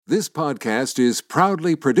This podcast is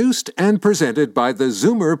proudly produced and presented by the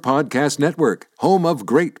Zoomer Podcast Network, home of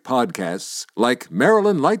great podcasts like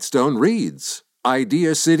Marilyn Lightstone Reads,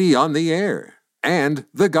 Idea City on the Air, and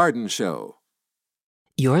The Garden Show.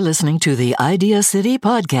 You're listening to the Idea City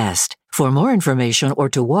podcast. For more information or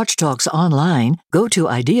to watch talks online, go to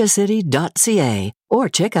ideacity.ca or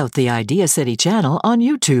check out the Idea City channel on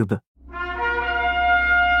YouTube.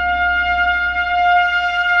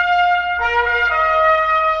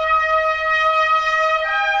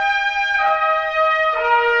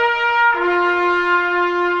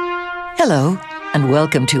 Hello, and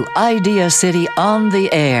welcome to Idea City on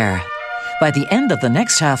the Air. By the end of the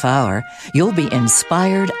next half hour, you'll be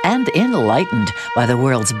inspired and enlightened by the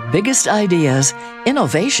world's biggest ideas,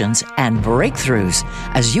 innovations, and breakthroughs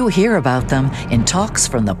as you hear about them in talks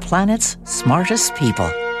from the planet's smartest people.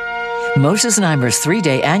 Moses Neimer's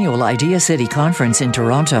 3-day annual Idea City conference in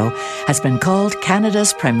Toronto has been called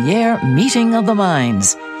Canada's premier meeting of the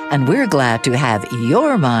minds, and we're glad to have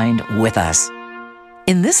your mind with us.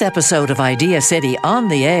 In this episode of Idea City on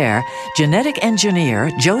the Air, genetic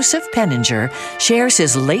engineer Josef Penninger shares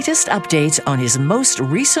his latest updates on his most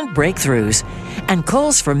recent breakthroughs and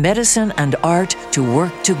calls for medicine and art to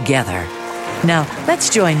work together. Now, let's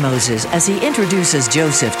join Moses as he introduces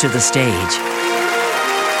Josef to the stage.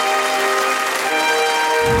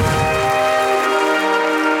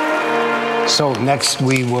 So next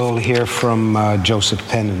we will hear from Josef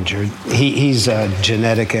Penninger. He's a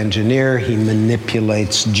genetic engineer. He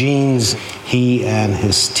manipulates genes. He and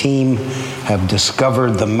his team have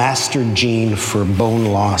discovered the master gene for bone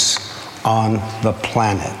loss on the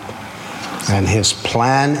planet. And his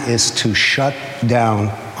plan is to shut down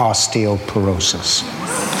osteoporosis.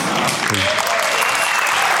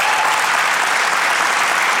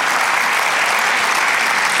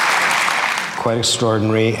 Quite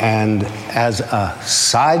extraordinary, and as a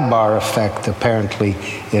sidebar effect, apparently,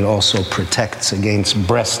 it also protects against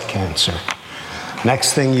breast cancer.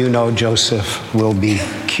 Next thing you know, Josef will be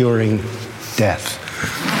curing death.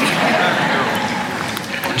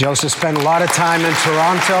 Josef spent a lot of time in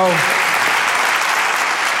Toronto.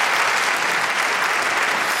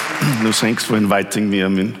 No, thanks for inviting me.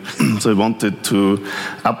 So I wanted to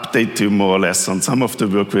update you more or less on some of the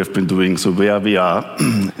work we have been doing, so where we are.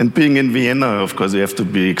 And being in Vienna, of course, you have to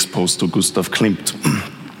be exposed to Gustav Klimt.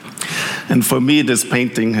 And for me, this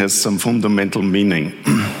painting has some fundamental meaning.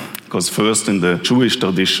 Because first, in the Jewish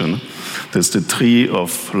tradition, there's the tree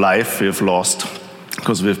of life we have lost,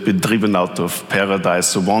 because we have been driven out of paradise.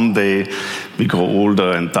 So one day, we grow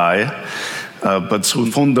older and die. But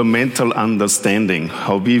through fundamental understanding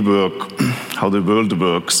how we work, how the world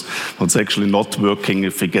works, what's actually not working,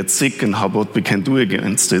 if we get sick and what we can do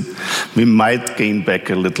against it, we might gain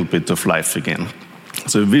back a little bit of life again.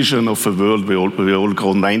 So a vision of a world we all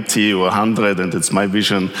grow 90 or 100, and it's my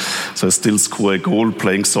vision. So I still score a goal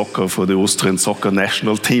playing soccer for the Austrian soccer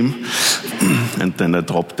national team, and then I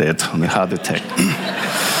drop dead on a heart attack.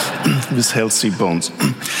 With healthy bones.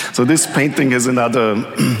 So this painting has another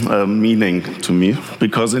meaning to me,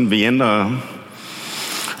 because in Vienna,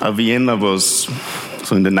 Vienna was,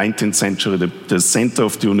 so in the 19th century, the center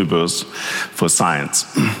of the universe for science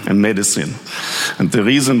and medicine. And the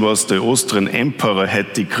reason was the Austrian emperor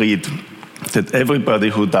had decreed that everybody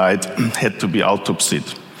who died had to be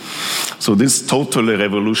autopsied. So this totally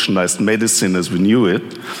revolutionized medicine as we knew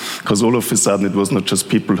it, because all of a sudden it was not just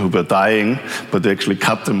people who were dying, but they actually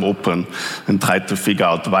cut them open and tried to figure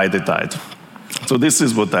out why they died. So this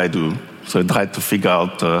is what I do. So I try to figure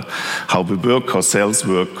out how we work, how cells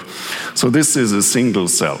work. So this is a single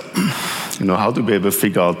cell. How do we ever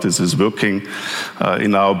figure out this is working?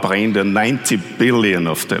 In our brain, there are 90 billion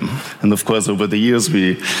of them. And of course, over the years,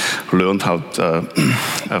 we learned how to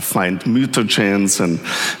find mutagens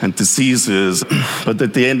and diseases. But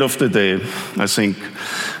at the end of the day, I think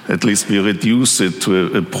at least we reduce it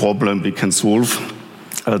to a problem we can solve.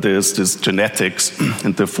 There's this genetics,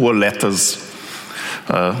 and the 4 letters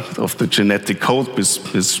of the genetic code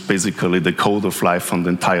is basically the code of life on the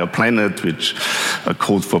entire planet, which a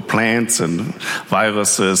code for plants and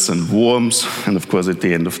viruses and worms, and of course at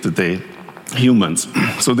the end of the day, humans.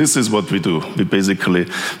 So this is what we do. We basically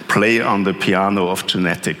play on the piano of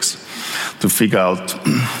genetics to figure out,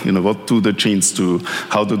 what do the genes do,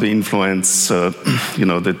 how do they influence,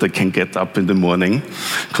 that they can get up in the morning,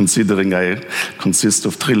 considering I consist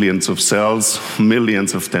of trillions of cells,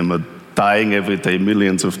 millions of them are dying every day,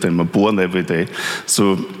 millions of them are born every day.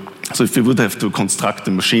 So So if we would have to construct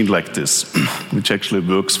a machine like this, which actually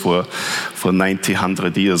works for 90,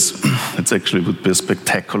 100 years, it actually would be a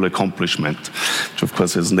spectacular accomplishment, which of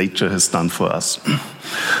course as nature has done for us.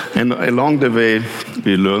 And along the way,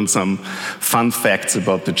 we learned some fun facts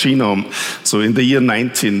about the genome. So in the year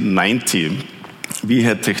 1990, we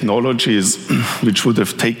had technologies which would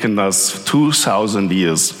have taken us 2,000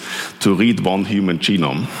 years to read one human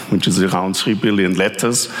genome, which is around 3 billion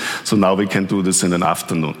letters. So now we can do this in an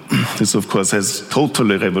afternoon. This, of course, has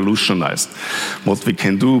totally revolutionized what we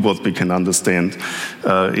can do, what we can understand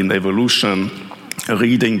in evolution.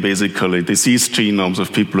 Reading basically disease genomes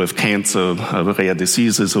of people who have cancer, rare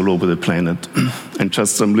diseases all over the planet. And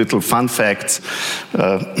just some little fun facts,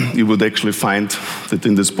 you would actually find that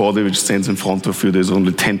in this body which stands in front of you, there's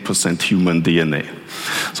only 10% human DNA.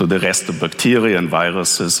 So the rest are bacteria and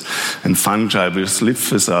viruses and fungi which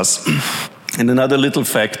live with us. And another little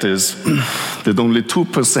fact is that only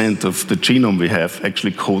 2% of the genome we have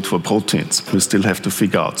actually code for proteins. We still have to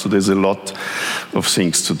figure out. So there's a lot of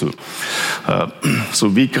things to do. So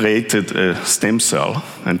we created a stem cell,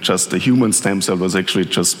 and just a human stem cell was actually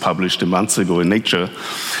just published a month ago in Nature.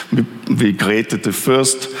 We created the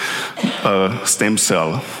first stem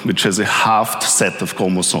cell which has a halved set of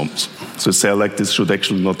chromosomes. So a cell like this should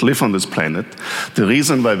actually not live on this planet. The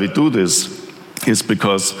reason why we do this is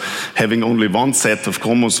because having only one set of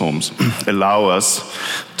chromosomes allow us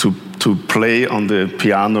to play on the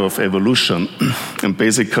piano of evolution and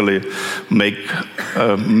basically make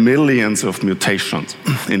millions of mutations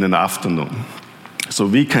in an afternoon. So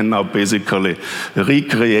we can now basically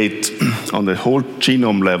recreate on the whole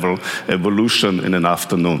genome level evolution in an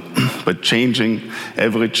afternoon by changing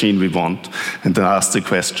every gene we want and then ask the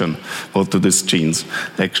question, what do these genes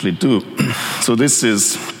actually do? So this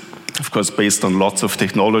is, of course, based on lots of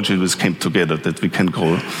technology which came together, that we can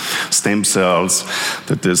grow stem cells,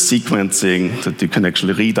 that there's sequencing, that you can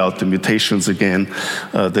actually read out the mutations again,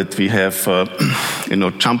 that we have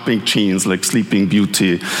jumping genes like Sleeping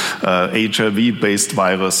Beauty, HIV-based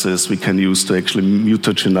viruses we can use to actually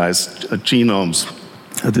mutagenize genomes.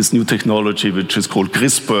 This new technology, which is called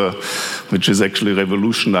CRISPR, which is actually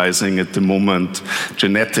revolutionizing at the moment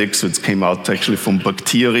genetics, which came out actually from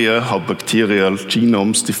bacteria, how bacterial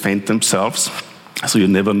genomes defend themselves. So you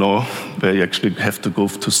never know where you actually have to go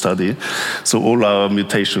to study. So all our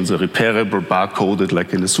mutations are repairable, barcoded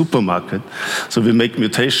like in a supermarket. So we make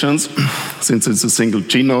mutations. Since it's a single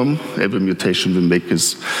genome, every mutation we make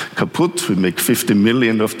is kaput. We make 50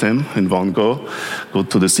 million of them in one go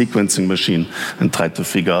to the sequencing machine and try to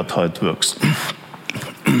figure out how it works.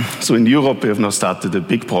 So in Europe, we have now started a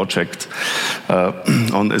big project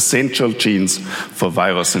on essential genes for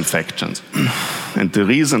virus infections. And the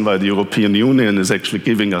reason why the European Union is actually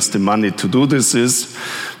giving us the money to do this is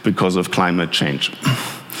because of climate change.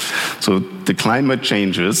 So the climate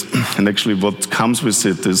changes, and actually what comes with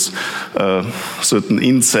it is certain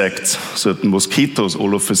insects, certain mosquitoes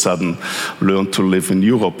all of a sudden learn to live in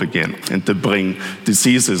Europe again. And they bring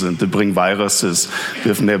diseases and they bring viruses we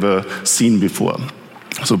have never seen before.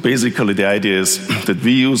 So basically the idea is that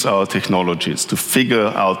we use our technologies to figure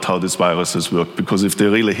out how these viruses work, because if they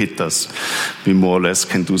really hit us, we more or less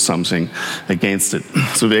can do something against it.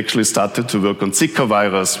 So we actually started to work on Zika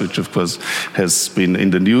virus, which of course has been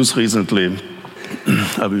in the news recently.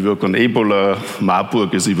 We work on Ebola.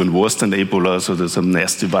 Marburg is even worse than Ebola, so there's some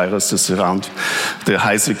nasty viruses around. They're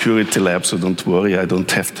high security labs, so don't worry, I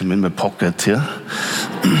don't have them in my pocket here.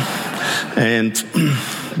 And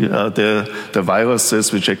the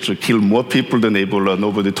viruses which actually kill more people than Ebola,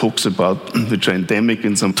 nobody talks about, which are endemic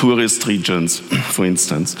in some tourist regions, for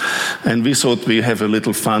instance. And we thought we have a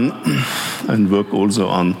little fun and work also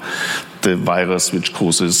on the virus which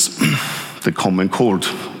causes the common cold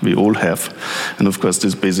we all have. And of course,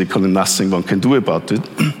 there's basically nothing one can do about it.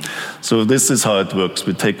 So this is how it works.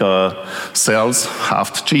 We take our cells,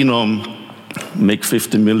 halved genome, make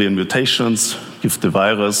 50 million mutations, give the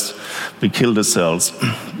virus, we kill the cells,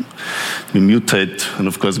 we mutate, and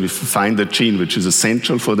of course we find a gene which is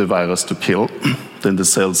essential for the virus to kill. Then the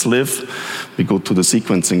cells live, we go to the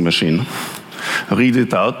sequencing machine, read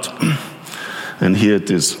it out, and here it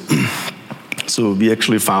is. So we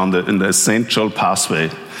actually found an essential pathway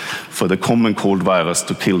for the common cold virus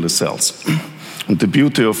to kill the cells. And the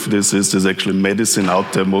beauty of this is there's actually medicine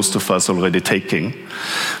out there most of us already taking,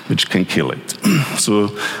 which can kill it. So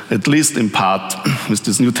at least in part, with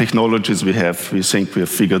these new technologies we think we have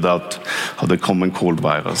figured out how the common cold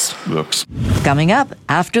virus works. Coming up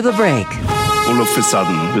after the break. All of a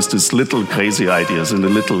sudden, with these little crazy ideas in a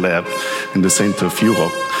little lab in the center of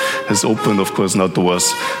Europe, has opened, of course, now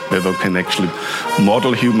doors where we can actually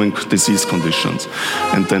model human disease conditions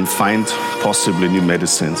and then find possibly new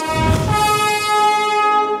medicines.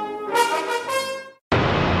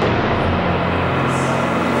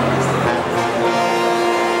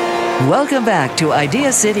 Welcome back to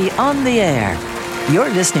Idea City on the Air. You're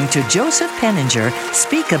listening to Josef Penninger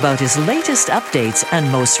speak about his latest updates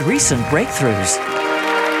and most recent breakthroughs.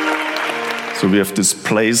 So we have this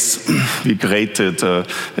place, we created a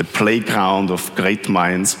playground of great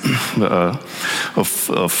minds,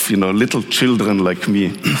 of little children like me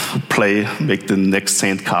who play, make the next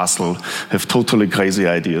sandcastle, have totally crazy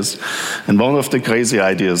ideas. And one of the crazy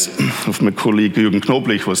ideas of my colleague Jürgen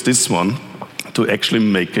Knoblich was this one, to actually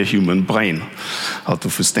make a human brain out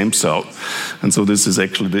of a stem cell. And so this is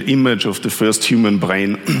actually the image of the first human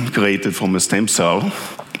brain created from a stem cell.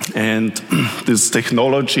 And this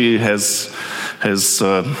technology has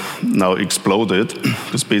now exploded,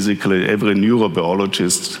 because basically every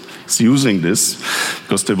neurobiologist is using this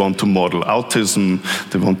because they want to model autism,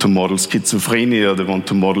 they want to model schizophrenia, they want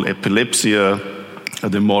to model epilepsy.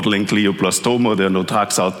 They're modeling glioblastoma. There are no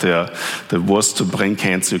drugs out there. The worst brain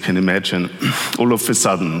cancer you can imagine. All of a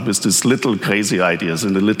sudden, with these little crazy ideas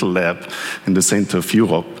in a little lab in the center of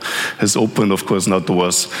Europe, has opened, of course, now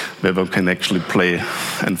doors where one can actually play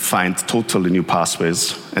and find totally new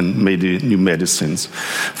pathways and maybe new medicines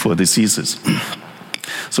for diseases.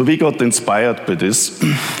 So we got inspired by this,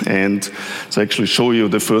 and to actually show you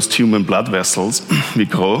the first human blood vessels we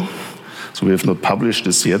grow. So we have not published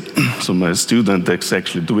this yet. So my student is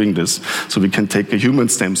actually doing this. So we can take a human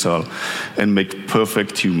stem cell and make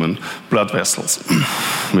perfect human blood vessels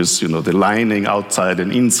with the lining outside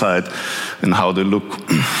and inside and how they look.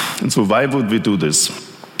 And so why would we do this?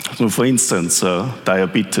 So for instance,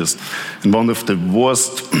 diabetes. And one of the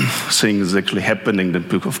worst things actually happening,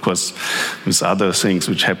 of course, with other things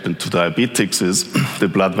which happen to diabetics, is the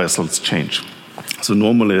blood vessels change. So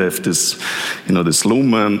normally I have this, this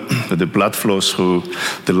lumen where the blood flows through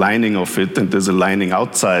the lining of it, and there's a lining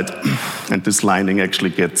outside, and this lining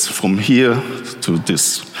actually gets from here to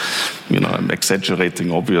this. I'm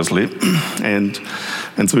exaggerating, obviously, and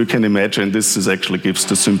so you can imagine this actually gives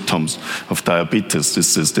the symptoms of diabetes.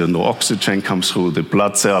 This is there no oxygen comes through, the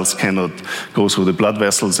blood cells cannot go through the blood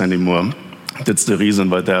vessels anymore. That's the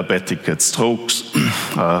reason why diabetic get strokes,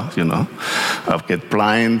 get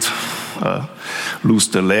blind, lose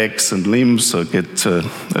their legs and limbs, or get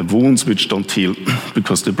wounds which don't heal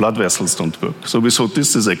because the blood vessels don't work. So we thought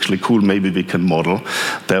this is actually cool. Maybe we can model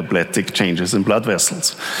diabetic changes in blood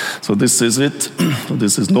vessels. So this is it.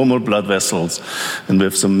 This is normal blood vessels, and we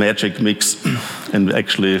have some magic mix, and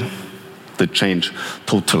actually they change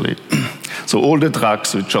totally. So all the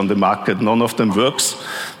drugs which are on the market, none of them works,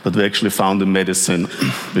 but we actually found a medicine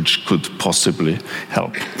which could possibly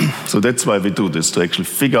help. So that's why we do this, to actually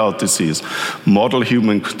figure out disease, model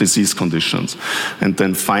human disease conditions, and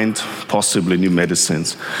then find possibly new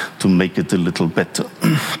medicines to make it a little better.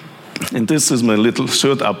 And this is my little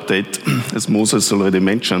third update, as Moses already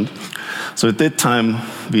mentioned. So at that time,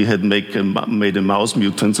 we had made a mouse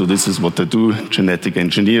mutant. So this is what I do, genetic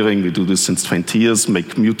engineering. We do this since 20 years,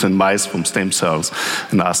 make mutant mice from stem cells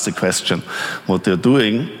and ask the question what they're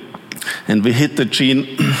doing. And we hit the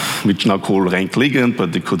gene, which now called rank ligand,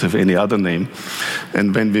 but it could have any other name.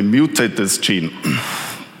 And when we mutate this gene,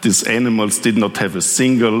 these animals did not have a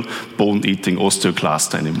single bone-eating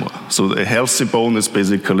osteoclast anymore. So a healthy bone is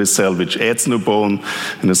basically a cell which adds new bone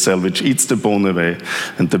and a cell which eats the bone away.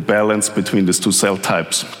 And the balance between these two cell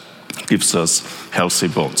types gives us healthy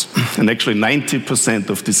bones. And actually 90%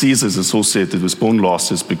 of diseases associated with bone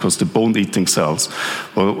loss is because the bone-eating cells,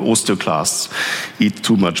 or osteoclasts, eat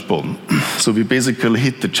too much bone. So we basically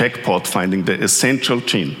hit the jackpot finding the essential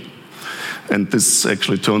gene. And this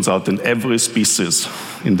actually turns out in every species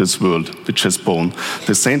in this world which has bone,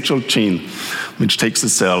 the essential gene which takes a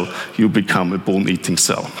cell, you become a bone-eating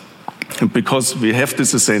cell. And because we have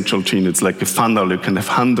this essential gene, it's like a funnel. You can have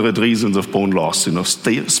 100 reasons of bone loss,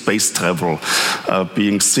 space travel,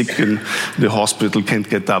 being sick in the hospital, can't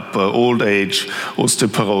get up, old age,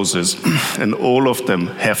 osteoporosis, and all of them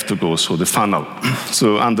have to go through the funnel.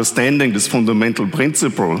 So understanding this fundamental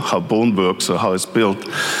principle, how bone works or how it's built,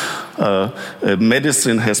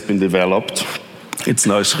 medicine has been developed It's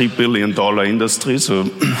now a $3 billion industry, so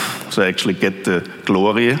I actually get the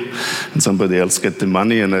glory and somebody else get the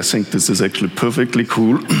money, and I think this is actually perfectly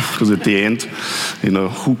cool, because at the end,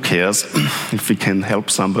 who cares if we can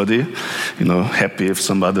help somebody, happy if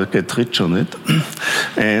somebody gets rich on it.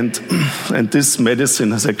 And this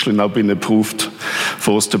medicine has actually now been approved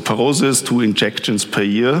for osteoporosis, 2 injections per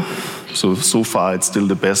year. So far it's still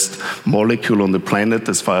the best molecule on the planet,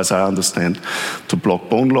 as far as I understand, to block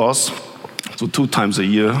bone loss. So 2 times a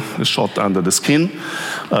year, a shot under the skin.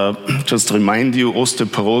 Just to remind you,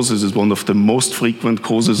 osteoporosis is one of the most frequent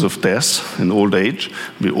causes of death in old age.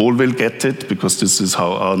 We all will get it, because this is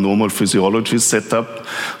how our normal physiology is set up.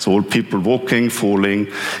 So all people walking, falling,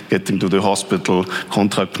 getting to the hospital,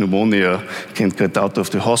 contract pneumonia, can't get out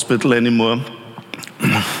of the hospital anymore.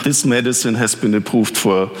 This medicine has been approved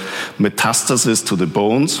for metastasis to the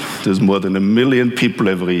bones. There's more than 1 million people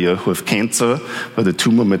every year who have cancer, where the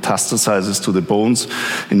tumor metastasizes to the bones.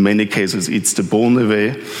 In many cases, eats the bone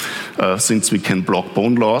away, since we can block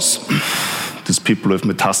bone loss. These people who have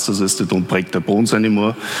metastasis, they don't break their bones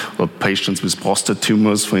anymore, or patients with prostate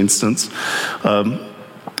tumors, for instance.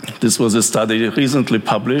 This was a study recently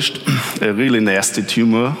published, a really nasty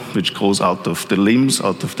tumor which grows out of the limbs,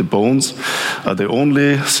 out of the bones. The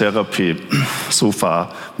only therapy so far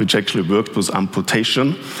which actually worked was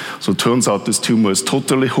amputation. So it turns out this tumor is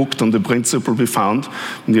totally hooked on the principle we found.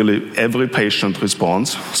 Nearly every patient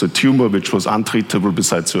responds. So a tumor which was untreatable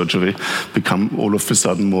besides surgery become all of a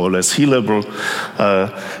sudden more or less healable.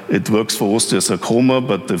 It works for osteosarcoma,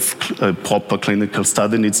 but the proper clinical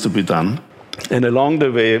study needs to be done. And along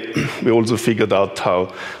the way, we also figured out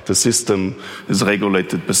how the system is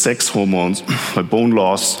regulated by sex hormones. By bone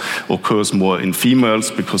loss occurs more in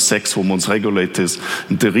females because sex hormones regulate this.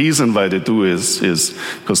 And the reason why they do is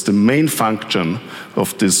because the main function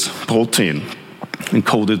of this protein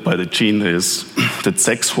encoded by the gene is that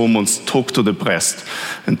sex hormones talk to the breast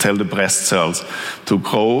and tell the breast cells to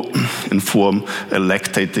grow and form a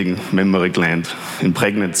lactating mammary gland in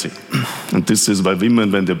pregnancy. And this is why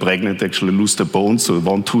women, when they're pregnant, actually lose their bones, so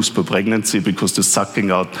 1 tooth per pregnancy, because they're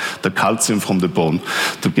sucking out the calcium from the bone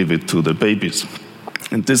to give it to the babies.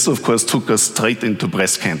 And this, of course, took us straight into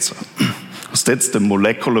breast cancer. Because that's the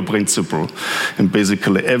molecular principle in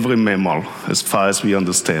basically every mammal, as far as we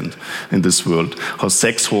understand in this world, how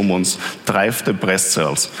sex hormones drive the breast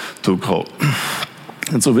cells to grow.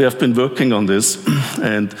 And so we have been working on this,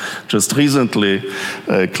 and just recently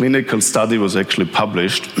a clinical study was actually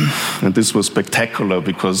published, and this was spectacular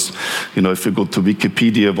because, if you go to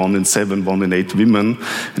Wikipedia, 1 in 7, 1 in 8 women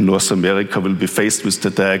in North America will be faced with the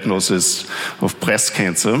diagnosis of breast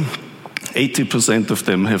cancer. 80% of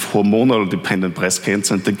them have hormonal-dependent breast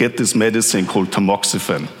cancer, and they get this medicine called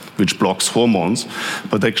tamoxifen, which blocks hormones,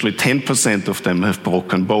 but actually 10% of them have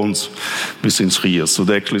broken bones within 3 years. So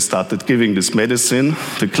they actually started giving this medicine.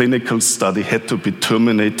 The clinical study had to be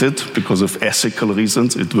terminated because of ethical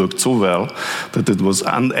reasons. It worked so well that it was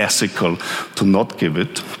unethical to not give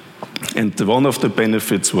it. And one of the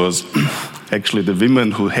benefits was actually the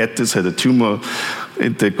women who had this, had a tumor,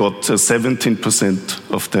 they got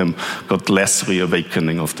 17% of them got less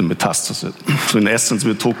reawakening of the metastasis. So in essence,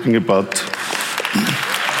 we're talking about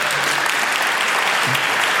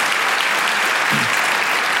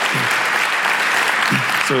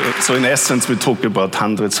So in essence, we talk about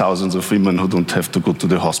hundreds, thousands of women who don't have to go to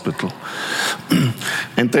the hospital.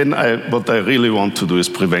 And then what I really want to do is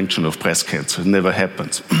prevention of breast cancer. It never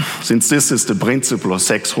happens. Since this is the principle of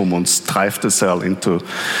sex hormones drive the cell into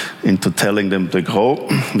telling them to grow,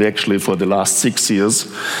 we actually, for the last 6 years,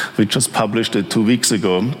 we just published it 2 weeks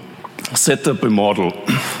ago, set up a model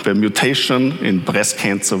where mutation in breast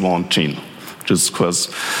cancer 1 gene, just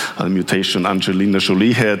because a mutation Angelina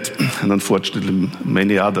Jolie had, and unfortunately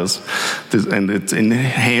many others. And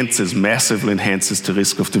it massively enhances the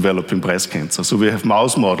risk of developing breast cancer. So we have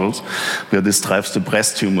mouse models where this drives the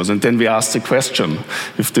breast tumors. And then we ask the question,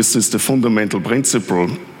 if this is the fundamental principle,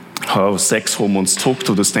 how sex hormones talk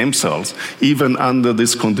to the stem cells, even under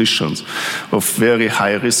these conditions of very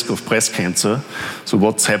high risk of breast cancer. So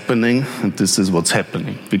what's happening? And this is what's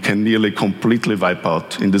happening. We can nearly completely wipe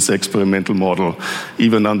out in this experimental model,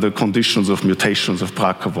 even under conditions of mutations of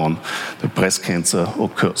BRCA1, the breast cancer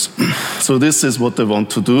occurs. So this is what I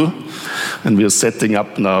want to do. And we are setting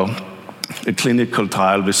up now a clinical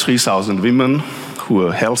trial with 3,000 women who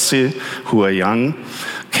are healthy, who are young,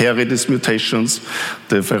 carry these mutations.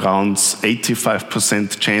 They have around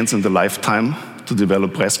 85% chance in the lifetime to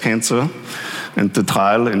develop breast cancer. And the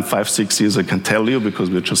trial in 5-6 years, I can tell you, because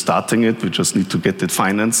we're just starting it, we just need to get it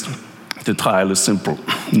financed. The trial is simple: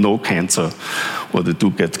 no cancer, or they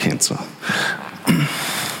do get cancer.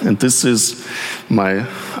 And this is my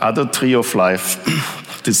other tree of life.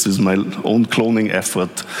 This is my own cloning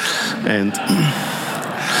effort. And,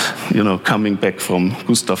 coming back from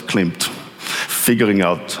Gustav Klimt, figuring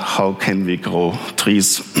out how can we grow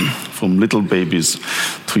trees from little babies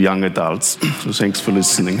to young adults. So thanks for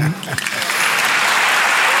listening.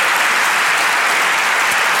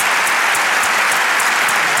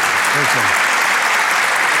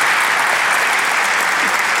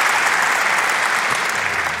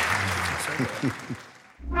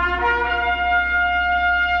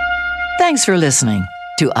 Thanks for listening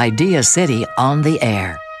to Idea City on the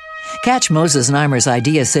Air. Catch Moses Neimer's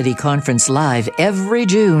Idea City Conference live every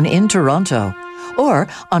June in Toronto or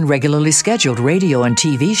on regularly scheduled radio and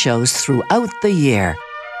TV shows throughout the year.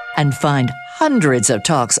 And find hundreds of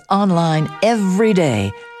talks online every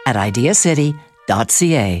day at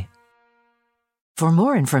ideacity.ca. For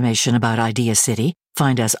more information about Idea City,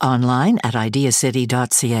 find us online at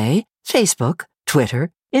ideacity.ca, Facebook,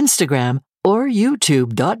 Twitter, Instagram, or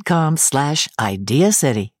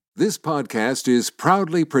youtube.com/ideacity. This podcast is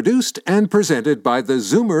proudly produced and presented by the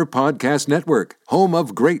Zoomer Podcast Network, home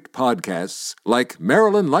of great podcasts like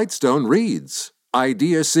Marilyn Lightstone Reads,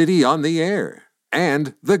 Idea City on the Air,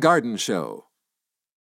 and The Garden Show.